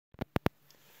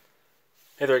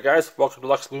Hey there guys, welcome to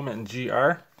Lux Luma and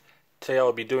GR. Today I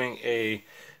will be doing a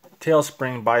tail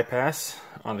spring bypass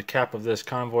on the cap of this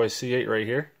Convoy C8 right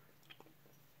here.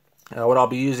 What I'll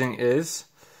be using is,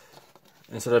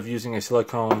 instead of using a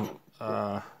silicone,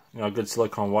 good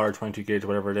silicone wire, 22 gauge,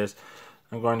 whatever it is,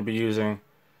 I'm going to be using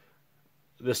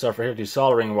this stuff right here,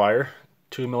 desoldering wire,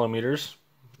 2 millimeters,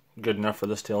 good enough for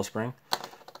this tail spring.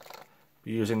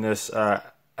 Be using this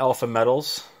Alpha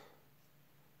Metals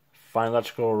fine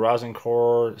electrical rosin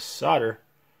core solder.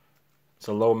 It's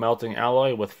a low melting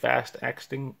alloy with fast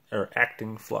acting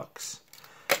flux.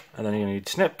 And then you need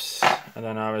snips, and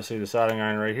then obviously the soldering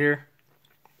iron right here,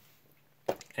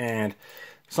 and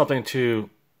something to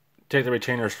take the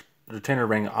retainer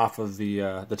ring off of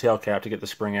the tail cap to get the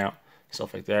spring out,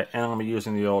 stuff like that. And I'm gonna be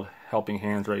using the old helping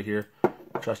hands right here,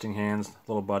 trusting hands,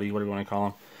 little buddy, whatever you want to call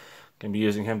him. Gonna be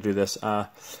using him to do this. What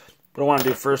I want to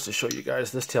do first is show you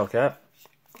guys this tail cap.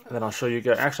 And then I'll show you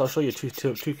guys, actually I'll show you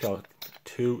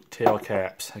two tail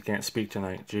caps. I can't speak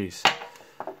tonight, jeez.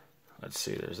 Let's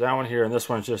see, there's that one here, and this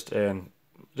one's just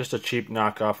a cheap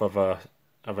knockoff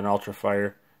of an Ultra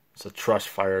Fire. It's a Trust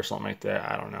Fire or something like that,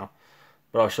 I don't know.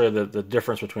 But I'll show you the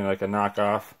difference between like a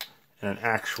knockoff and an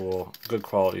actual good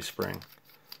quality spring,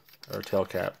 or tail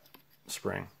cap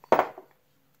spring.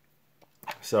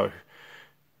 So,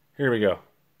 here we go.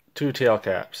 Two tail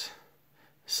caps.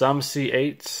 Some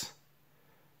C8s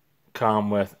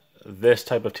come with this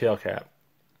type of tail cap.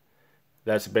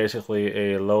 That's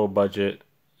basically a low budget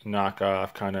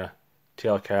knockoff kind of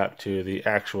tail cap to the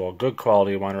actual good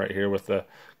quality one right here with the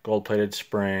gold plated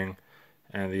spring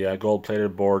and the gold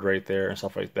plated board right there and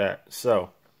stuff like that.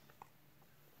 So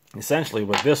essentially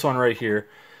with this one right here,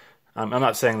 I'm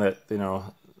not saying that the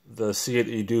C8 that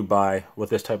you do buy with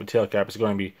this type of tail cap is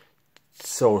going to be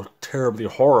so terribly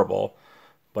horrible,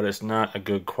 but it's not a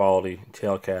good quality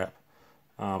tail cap.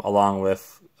 Along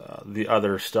with the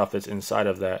other stuff that's inside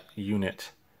of that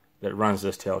unit that runs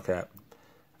this tail cap.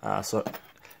 So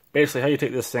basically how you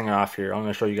take this thing off here, I'm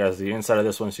going to show you guys the inside of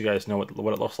this one so you guys know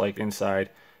what it looks like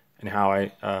inside and how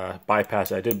I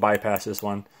bypass it. I did bypass this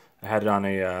one. I had it on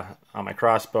my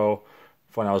crossbow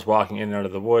when I was walking in and out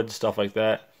of the woods, stuff like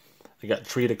that. I got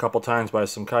treed a couple times by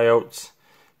some coyotes.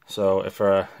 So if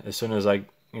as soon as I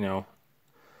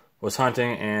was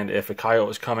hunting, and if a coyote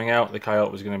was coming out, the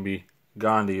coyote was going to be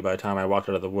Gandhi by the time I walked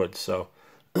out of the woods. So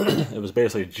it was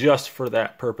basically just for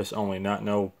that purpose only, not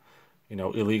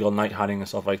illegal night hunting and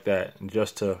stuff like that, and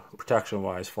just to protection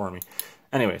wise for me.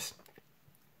 Anyways,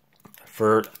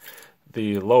 for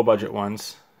the low budget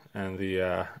ones and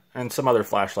the and some other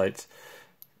flashlights,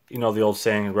 the old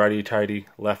saying righty tighty,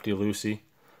 lefty loosey.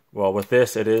 Well, with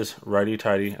this it is righty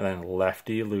tighty and then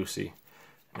lefty loosey.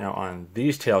 Now on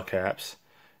these tail caps,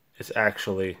 it's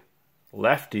actually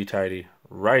lefty tighty,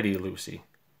 righty loosey.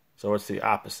 So it's the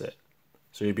opposite.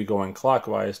 So you'd be going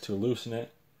clockwise to loosen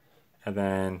it, and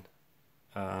then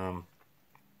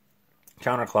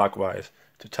counterclockwise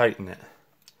to tighten it.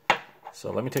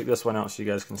 So let me take this one out so you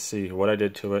guys can see what I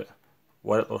did to it,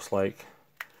 what it looks like.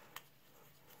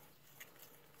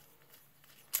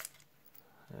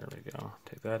 There we go.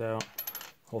 Take that out.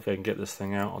 Hopefully I can get this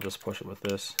thing out. I'll just push it with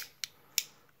this.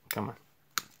 Come on.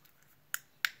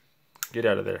 Get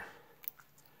out of there.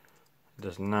 It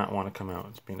does not want to come out.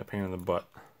 It's being a pain in the butt.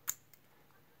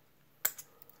 I'm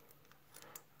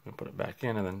going to put it back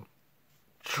in and then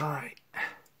try.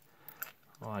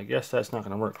 Well, I guess that's not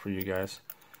going to work for you guys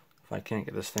if I can't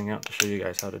get this thing out to show you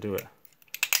guys how to do it.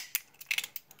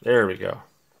 There we go.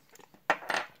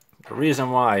 The reason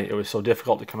why it was so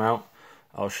difficult to come out,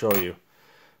 I'll show you.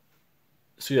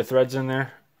 See the threads in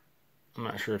there? I'm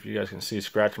not sure if you guys can see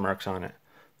scratch marks on it,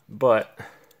 but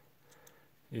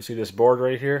you see this board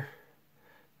right here?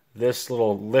 This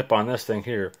little lip on this thing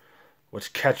here was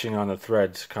catching on the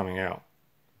threads coming out.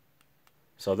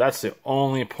 So that's the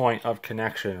only point of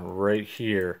connection right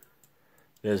here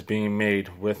that is being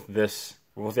made with this,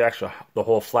 with the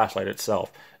whole flashlight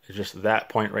itself. It's just that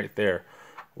point right there.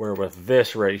 Where with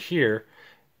this right here,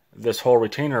 this whole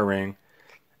retainer ring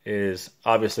is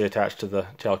obviously attached to the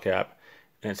tail cap,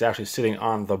 and it's actually sitting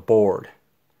on the board.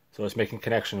 So it's making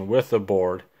connection with the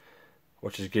board,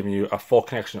 which is giving you a full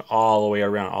connection all the way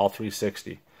around, all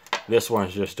 360. This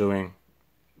one's just doing,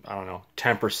 I don't know,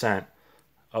 10%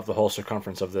 of the whole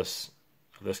circumference of this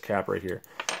cap right here.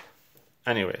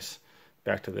 Anyways,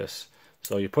 back to this.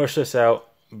 So you push this out,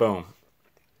 boom.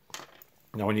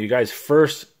 Now when you guys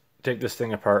first take this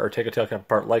thing apart, or take a tail cap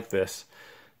apart like this,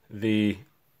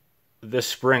 this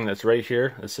spring that's right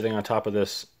here, that's sitting on top of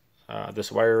this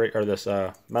wire, or this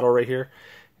metal right here,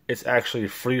 it's actually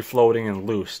free floating and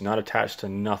loose, not attached to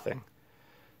nothing.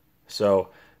 So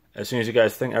as soon as you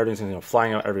guys think everything's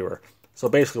flying out everywhere, So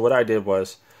basically what I did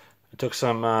was I took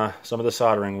some of the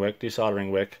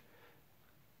desoldering wick,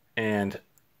 and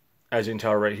as you can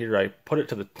tell right here, I put it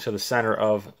to the center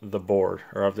of the board,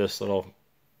 or of this little,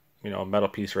 metal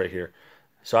piece right here.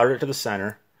 Soldered it to the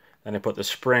center, then I put the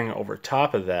spring over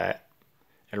top of that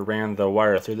and ran the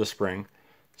wire through the spring,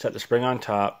 set the spring on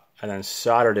top, and then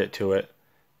soldered it to it,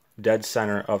 dead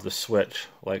center of the switch,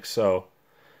 like so.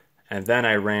 And then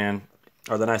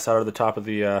I soldered the top of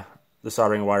the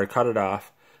soldering wire, cut it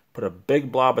off, put a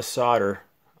big blob of solder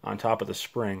on top of the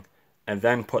spring, and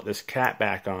then put this cap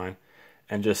back on,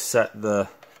 and just set the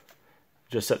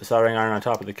soldering iron on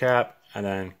top of the cap, and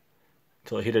then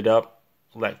until it heated up,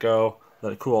 let go,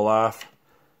 let it cool off.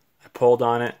 I pulled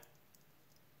on it,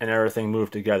 and everything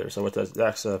moved together. So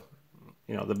that's the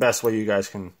best way you guys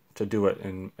can to do it,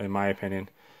 in my opinion,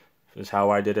 is how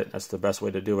I did it. That's the best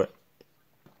way to do it,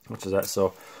 which is that. So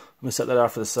I'm gonna set that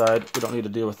off to the side. We don't need to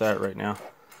deal with that right now.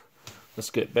 Let's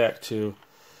get back to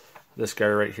this guy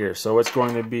right here. So it's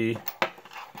going to be,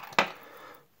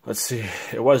 let's see,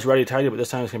 it was righty tighty, but this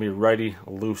time it's going to be righty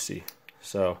loosey.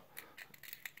 So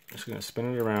I'm just going to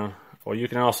spin it around. Well, you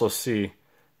can also see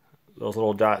those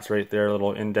little dots right there,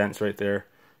 little indents right there.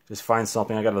 Just find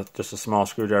something. I got just a small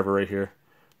screwdriver right here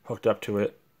hooked up to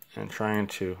it, and trying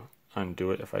to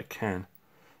undo it if I can.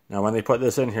 Now when they put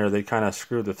this in here, they kind of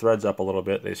screwed the threads up a little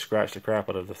bit. They scratched the crap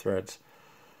out of the threads.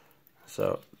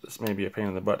 So this may be a pain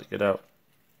in the butt to get out.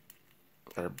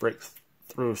 Gotta break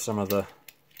through some of the,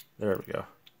 there we go.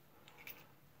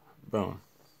 Boom.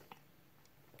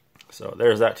 So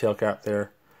there's that tail cap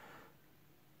there.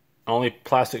 Only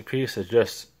plastic piece is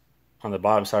just on the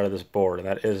bottom side of this board, and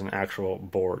that is an actual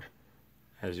board,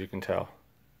 as you can tell.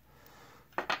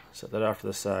 Set that off to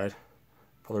the side.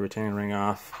 Pull the retaining ring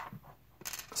off.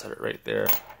 Set it right there.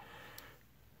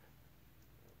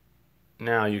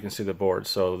 Now you can see the board.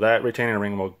 So that retaining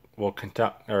ring will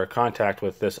contact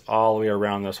with this all the way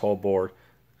around this whole board,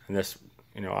 and this,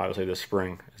 obviously this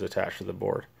spring is attached to the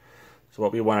board. So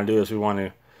what we want to do is we want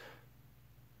to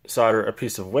solder a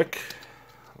piece of wick.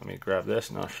 Let me grab this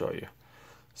and I'll show you.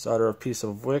 Solder a piece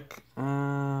of wick,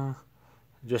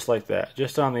 just like that,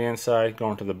 just on the inside,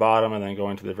 going to the bottom, and then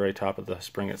going to the very top of the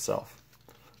spring itself.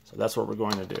 So that's what we're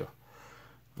going to do.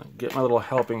 Get my little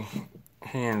helping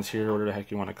hands here, whatever the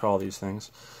heck you want to call these things.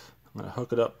 I'm going to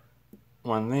hook it up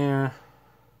one there.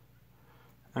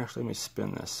 Actually, let me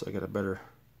spin this so I get a better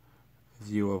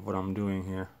view of what I'm doing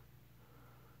here.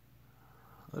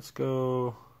 Let's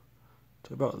go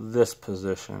to about this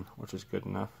position, which is good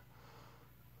enough.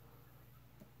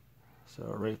 So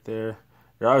right there,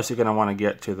 you're obviously going to want to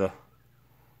get to the,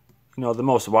 the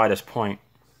most widest point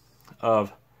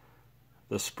of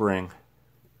the spring.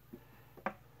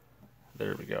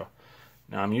 There we go.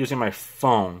 Now I'm using my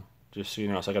phone, just so you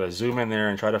know, so I got to zoom in there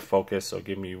and try to focus, so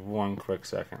give me one quick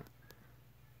second.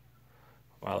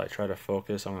 While I try to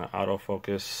focus, I'm going to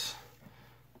autofocus,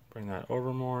 bring that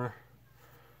over more,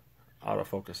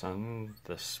 autofocus on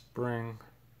the spring,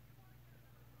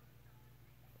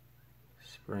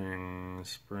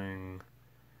 spring,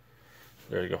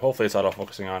 there you go. Hopefully it's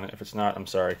autofocusing on it. If it's not, I'm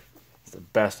sorry. It's the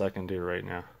best I can do right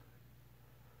now.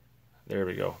 There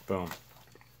we go, boom.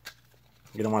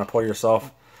 You don't want to pull yourself,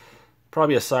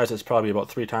 probably a size that's probably about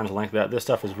 3 times the length of that. This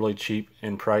stuff is really cheap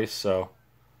in price, so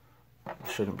it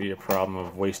shouldn't be a problem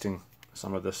of wasting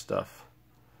some of this stuff.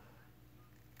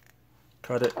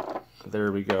 Cut it.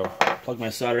 There we go. Plug my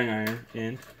soldering iron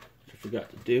in, which I forgot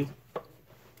to do.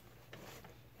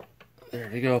 There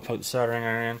we go. Plug the soldering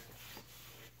iron in.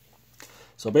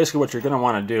 So basically what you're going to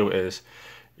want to do is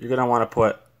you're going to want to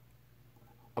put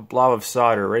a blob of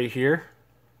solder right here,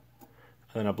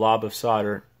 and then a blob of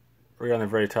solder right on the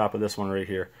very top of this one right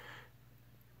here.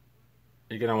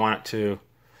 You're going to want to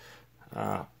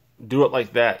do it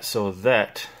like that, so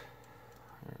that,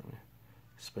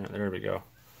 spin it, there we go.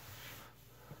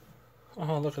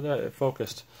 Oh, look at that, it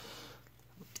focused.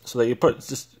 So that you put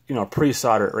just,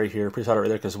 pre-solder it right here, pre-solder it right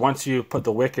there, because once you put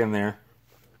the wick in there,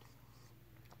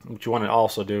 what you want to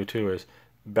also do too is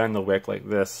bend the wick like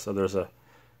this, so there's a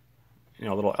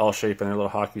little L shape in there, a little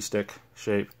hockey stick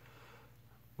shape.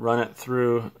 Run it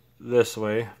through this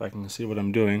way, if I can see what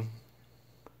I'm doing.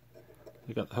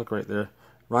 You got the hook right there.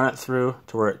 Run it through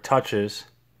to where it touches.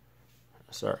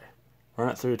 Run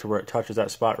it through to where it touches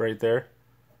that spot right there.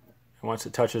 And once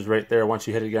it touches right there, once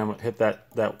you hit it again, hit that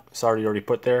solder you already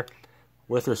put there.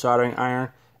 With your soldering iron,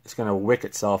 it's going to wick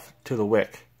itself to the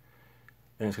wick.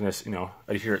 And it's going to,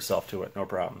 adhere itself to it, no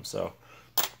problem. So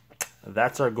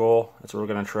that's our goal. That's what we're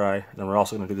going to try. Then we're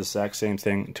also going to do the exact same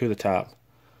thing to the top.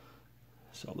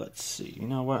 So let's see. You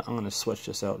know what? I'm going to switch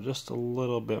this out just a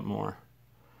little bit more.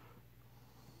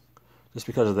 just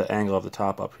because of the angle of the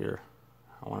top up here.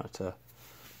 I want it to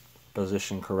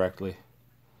position correctly.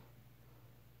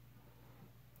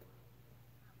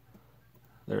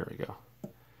 There we go.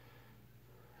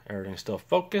 Everything's still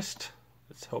focused.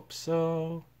 Let's hope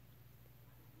so.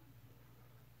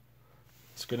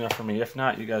 It's good enough for me. If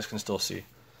not, you guys can still see.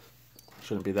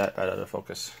 Shouldn't be that bad out of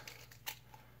focus.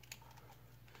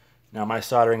 Now my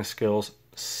soldering skills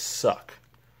suck.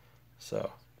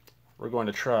 So we're going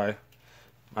to try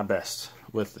my best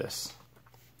with this.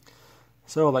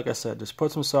 So like I said, just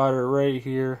put some solder right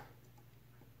here.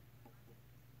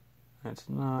 It's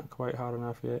not quite hot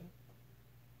enough yet.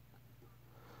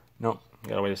 Nope,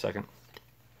 gotta wait a second.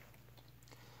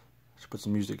 Let's put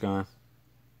some music on.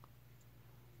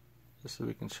 Just so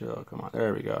we can show. Come on,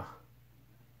 there we go.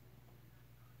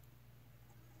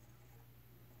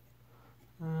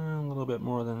 A little bit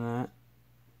more than that.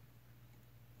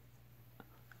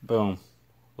 Boom.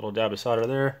 Little dab of solder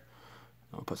there.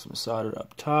 I'll put some solder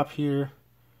up top here.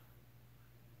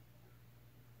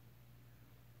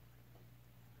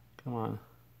 Come on.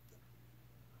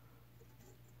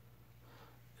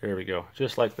 There we go.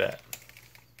 Just like that.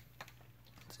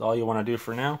 That's all you want to do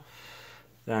for now.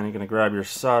 Then you're going to grab your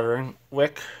soldering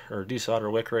wick, or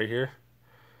desolder wick right here.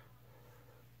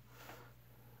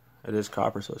 It is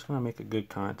copper, so it's going to make a good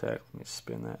contact. Let me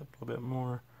spin that a little bit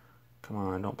more. Come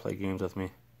on, don't play games with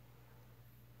me.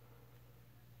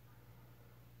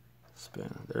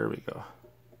 Spin. There we go.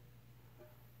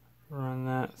 Run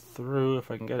that through,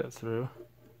 if I can get it through.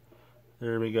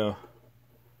 There we go.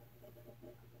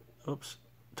 Oops.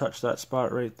 Touch that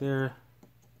spot right there.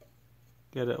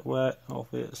 Get it wet.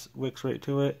 Hopefully it wicks right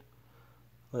to it.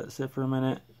 Let it sit for a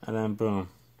minute, and then boom.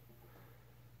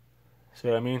 See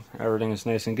what I mean? Everything is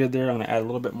nice and good there. I'm going to add a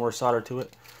little bit more solder to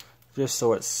it, just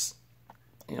so it's,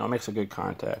 you know, makes a good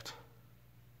contact.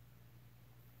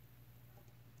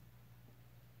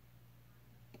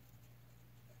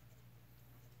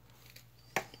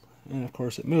 And of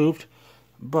course it moved,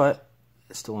 but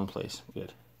it's still in place.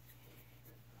 Good.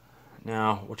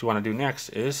 Now, what you want to do next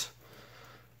is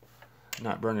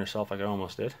not burn yourself like I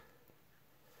almost did.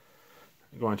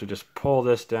 You're going to just pull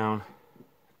this down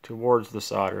towards the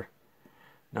solder.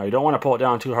 Now, you don't want to pull it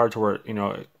down too hard to where, you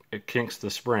know, it kinks the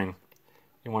spring.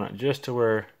 You want it just to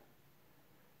where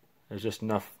there's just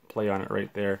enough play on it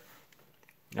right there.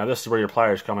 Now, this is where your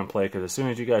pliers come in play, because as soon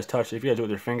as you guys touch it, if you guys do it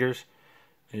with your fingers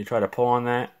and you try to pull on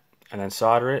that and then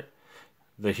solder it,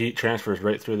 the heat transfers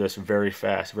right through this very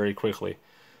fast, very quickly.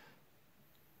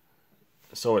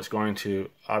 So it's going to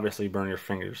obviously burn your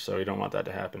fingers, so you don't want that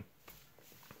to happen.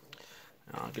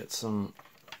 Now I'll get some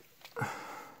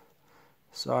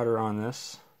solder on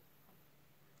this.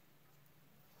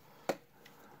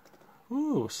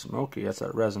 Ooh, smoky, that's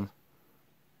that resin.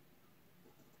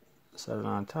 Set it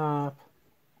on top.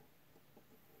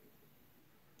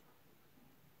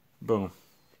 Boom.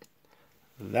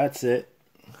 That's it.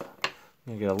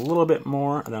 I'm going to get a little bit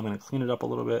more, and I'm going to clean it up a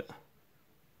little bit.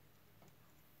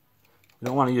 You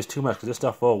don't want to use too much, because this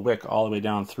stuff will wick all the way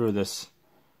down through this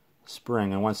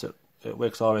spring, and once it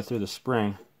wicks all the way through the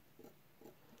spring,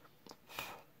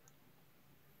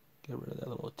 get rid of that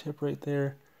little tip right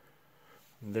there.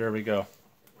 There we go.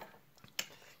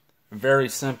 Very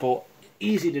simple,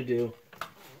 easy to do.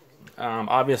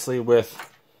 Obviously with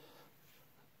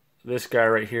this guy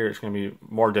right here, it's going to be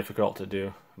more difficult to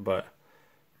do, but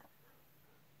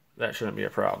that shouldn't be a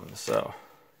problem. So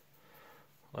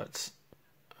let's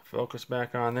focus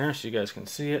back on there so you guys can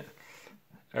see it.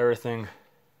 Everything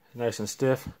nice and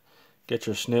stiff. Get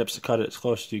your snips, cut it as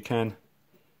close as you can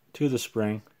to the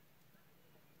spring.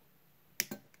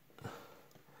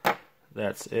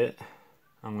 That's it.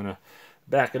 I'm going to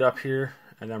back it up here,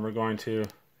 and then we're going to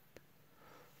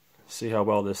see how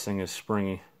well this thing is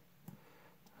springy.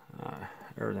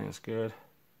 Everything's good.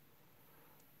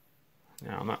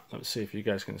 Now, let's see if you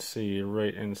guys can see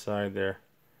right inside there.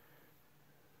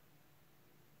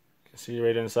 See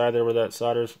right inside there where that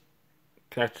solder's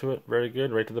connected to it. Very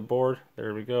good. Right to the board.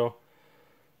 There we go.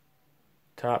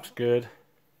 Top's good.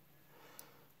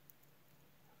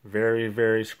 Very,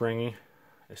 very springy.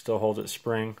 It still holds its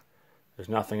spring. There's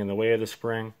nothing in the way of the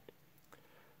spring.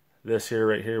 This here,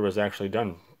 right here, was actually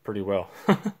done pretty well.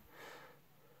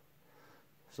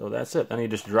 So that's it. Then you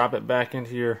just drop it back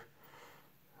into your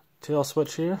tail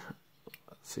switch here.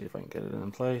 Let's see if I can get it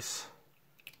in place.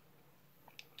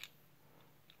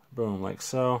 Boom, like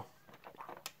so.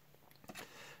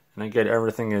 And again,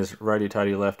 everything is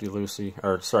righty-tighty, lefty-loosey.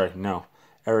 Or, sorry, no.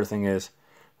 Everything is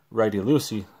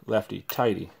righty-loosey,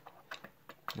 lefty-tighty.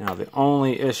 Now, the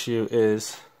only issue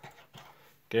is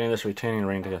getting this retaining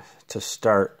ring to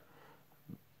start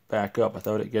back up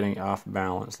without it getting off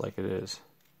balance like it is.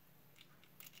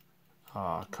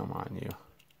 Oh, come on, you.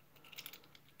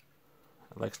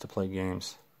 It likes to play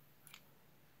games.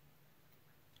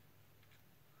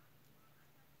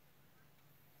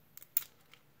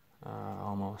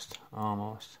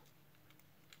 Almost.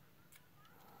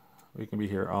 We can be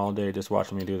here all day just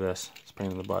watching me do this. It's a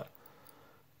pain in the butt.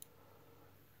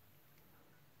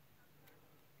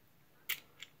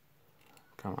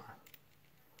 Come on.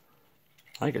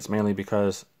 I think it's mainly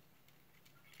because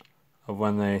of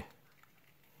when they...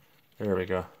 There we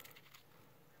go.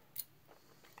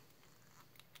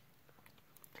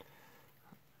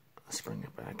 Let's bring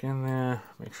it back in there.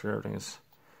 Make sure everything's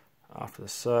off to the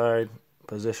side.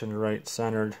 Positioned right,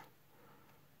 centered.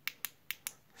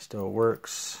 Still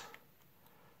works.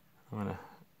 I'm gonna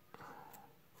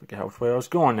forget which way I was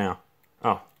going now.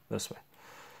 Oh, this way.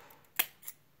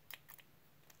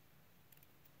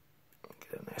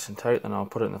 Get it nice and tight, then I'll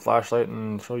put it in the flashlight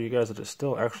and show you guys that it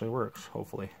still actually works,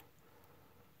 hopefully.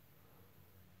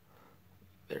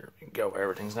 There we go,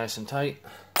 everything's nice and tight.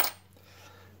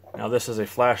 Now this is a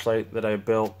flashlight that I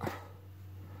built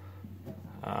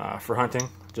for hunting.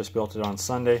 Just built it on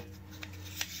Sunday.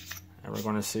 And we're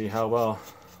going to see how well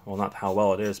not how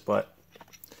well it is, but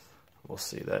we'll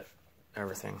see that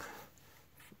everything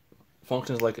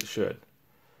functions like it should.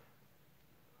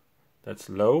 That's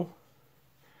low.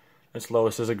 That's low.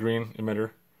 This is a green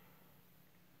emitter.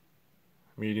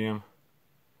 Medium.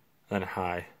 Then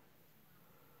high.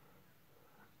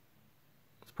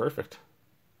 It's perfect.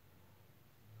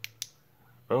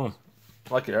 Boom.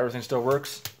 I like it. Everything still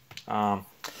works.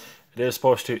 It is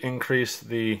supposed to increase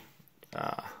the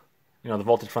the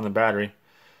voltage from the battery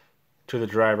to the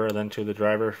driver, then to the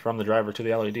driver, from the driver to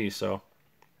the LED. So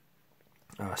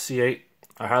C8,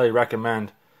 I highly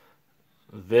recommend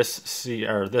this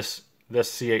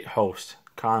C8 host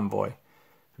Convoy.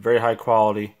 Very high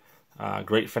quality,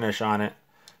 great finish on it.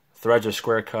 Threads are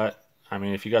square cut. I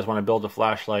mean, if you guys want to build a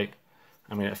flashlight,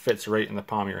 I mean, it fits right in the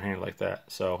palm of your hand like that.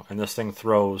 So, and this thing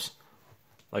throws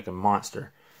like a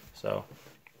monster. So,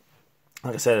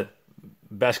 like I said,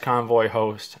 best Convoy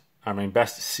host,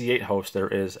 best C8 host there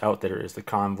is out there is the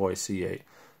Convoy C8.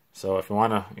 So if you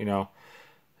want to,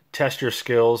 test your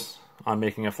skills on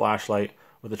making a flashlight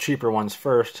with the cheaper ones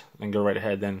first, then go right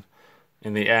ahead. Then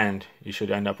in the end, you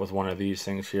should end up with one of these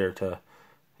things here to,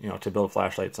 to build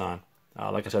flashlights on.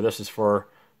 Like I said, this is for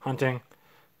hunting,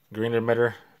 green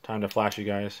emitter. Time to flash, you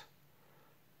guys.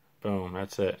 Boom,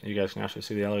 that's it. You guys can actually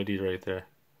see the LED right there.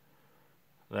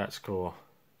 That's cool.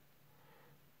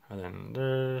 And then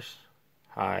there's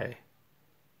high.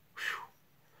 Whew.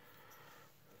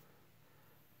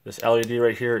 This LED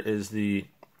right here is the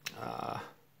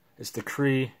it's the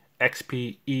Cree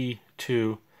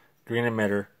XP-E2 green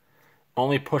emitter.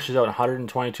 Only pushes out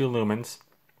 122 lumens,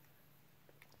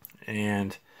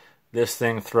 and this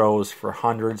thing throws for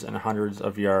hundreds and hundreds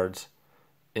of yards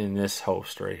in this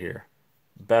host right here.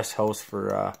 Best host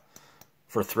for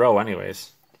throw,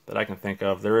 anyways, that I can think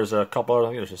of. There is a couple other. I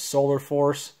think there's a Solar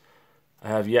Force. I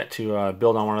have yet to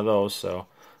build on one of those,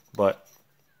 but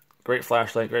great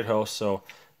flashlight, great host. So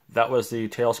that was the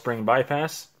tail spring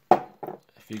bypass.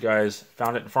 If you guys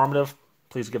found it informative,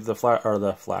 please give the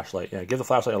flashlight. Yeah, give the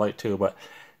flashlight a like too, but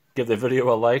give the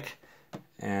video a like.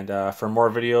 And for more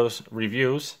videos,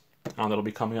 reviews, that'll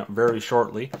be coming up very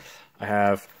shortly. I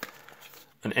have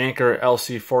an Anker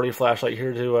LC40 flashlight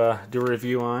here to do a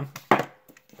review on,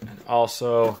 and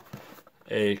also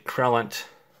a Krellant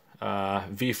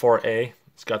V4A.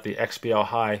 It's got the XPL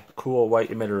high cool white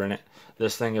emitter in it.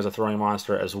 This thing is a throwing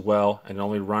monster as well, and it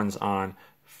only runs on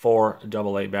 4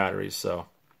 AA batteries, so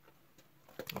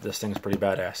this thing's pretty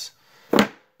badass.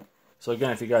 So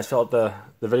again, if you guys felt the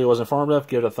video was informative,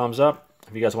 give it a thumbs up.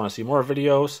 If you guys want to see more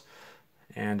videos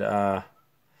and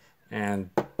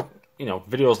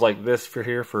videos like this for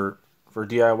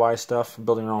DIY stuff,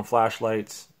 building your own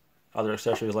flashlights, other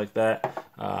accessories like that,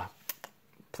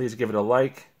 please give it a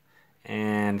like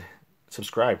and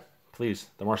subscribe, please.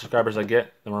 The more subscribers I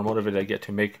get, the more motivated I get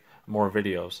to make more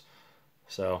videos.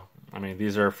 So,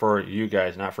 these are for you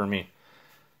guys, not for me.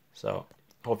 So,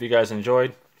 hope you guys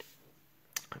enjoyed.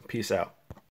 Peace out.